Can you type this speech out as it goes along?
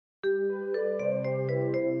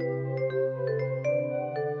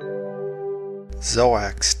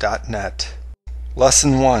zoax.net.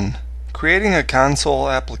 Lesson 1. Creating a console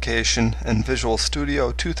application in Visual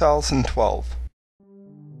Studio 2012.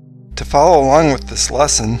 To follow along with this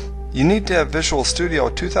lesson, you need to have Visual Studio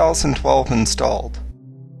 2012 installed.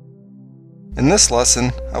 In this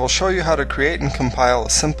lesson, I will show you how to create and compile a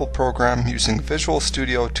simple program using Visual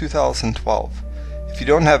Studio 2012. If you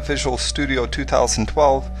don't have Visual Studio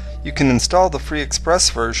 2012, you can install the free Express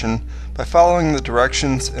version by following the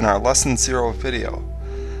directions in our Lesson 0 video.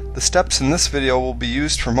 The steps in this video will be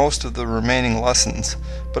used for most of the remaining lessons,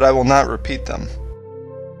 but I will not repeat them.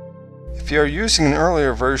 If you are using an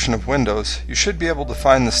earlier version of Windows, you should be able to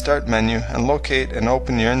find the Start menu and locate and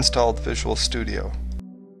open your installed Visual Studio.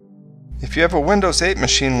 If you have a Windows 8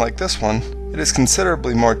 machine like this one, it is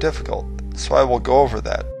considerably more difficult, so I will go over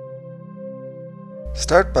that.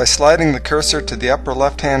 Start by sliding the cursor to the upper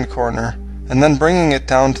left-hand corner and then bringing it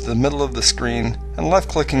down to the middle of the screen and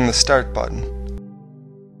left-clicking the Start button.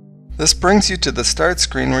 This brings you to the Start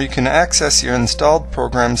screen where you can access your installed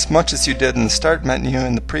programs much as you did in the Start menu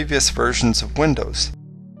in the previous versions of Windows.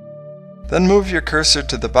 Then move your cursor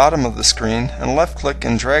to the bottom of the screen and left-click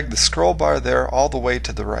and drag the scroll bar there all the way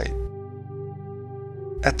to the right.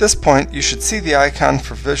 At this point, you should see the icon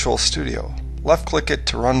for Visual Studio. Left-click it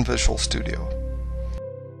to run Visual Studio.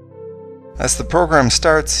 As the program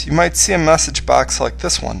starts, you might see a message box like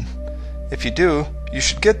this one. If you do, you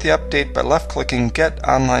should get the update by left-clicking Get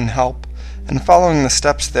Online Help and following the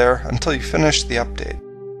steps there until you finish the update.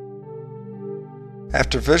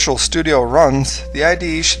 After Visual Studio runs, the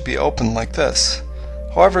IDE should be open like this.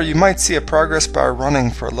 However, you might see a progress bar running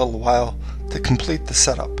for a little while to complete the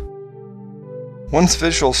setup. Once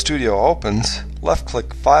Visual Studio opens,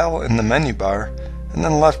 left-click File in the menu bar and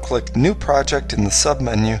then left-click New Project in the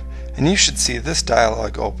sub-menu, and you should see this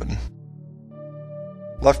dialog open.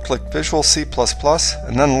 Left-click Visual C++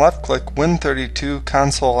 and then left-click Win32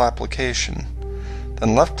 Console Application.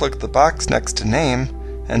 Then left-click the box next to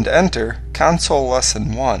Name and enter Console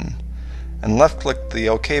Lesson 1, and left-click the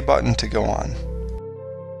OK button to go on.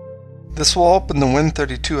 This will open the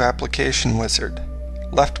Win32 application wizard.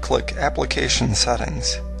 Left-click Application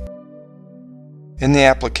Settings. In the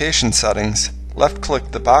Application Settings,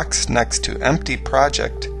 left-click the box next to Empty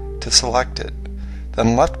Project to select it,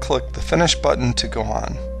 then left-click the Finish button to go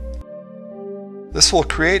on. This will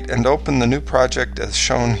create and open the new project as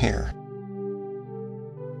shown here.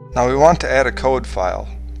 Now we want to add a code file.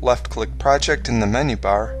 Left-click Project in the menu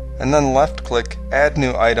bar, and then left-click Add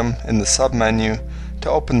New Item in the sub-menu to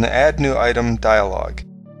open the Add New Item dialog.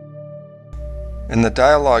 In the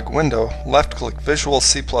dialog window, left-click Visual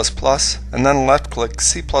C++ and then left-click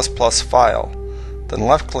C++ File, then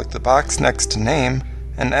left-click the box next to Name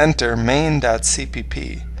and enter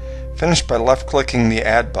main.cpp, finish by left-clicking the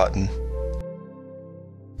Add button.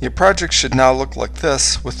 Your project should now look like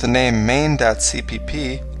this with the name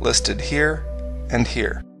main.cpp listed here and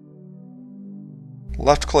here.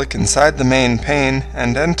 Left-click inside the main pane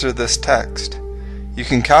and enter this text. You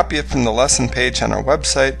can copy it from the lesson page on our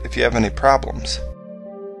website if you have any problems.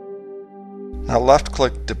 Now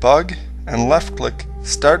left-click Debug and left-click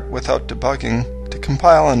Start Without Debugging to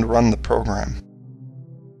compile and run the program.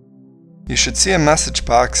 You should see a message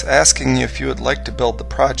box asking you if you would like to build the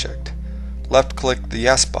project. Left-click the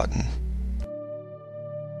Yes button.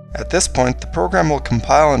 At this point, the program will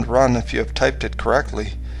compile and run if you have typed it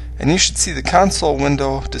correctly, and you should see the console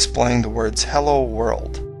window displaying the words Hello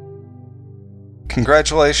World.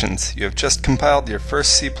 Congratulations, you have just compiled your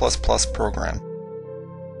first C++ program.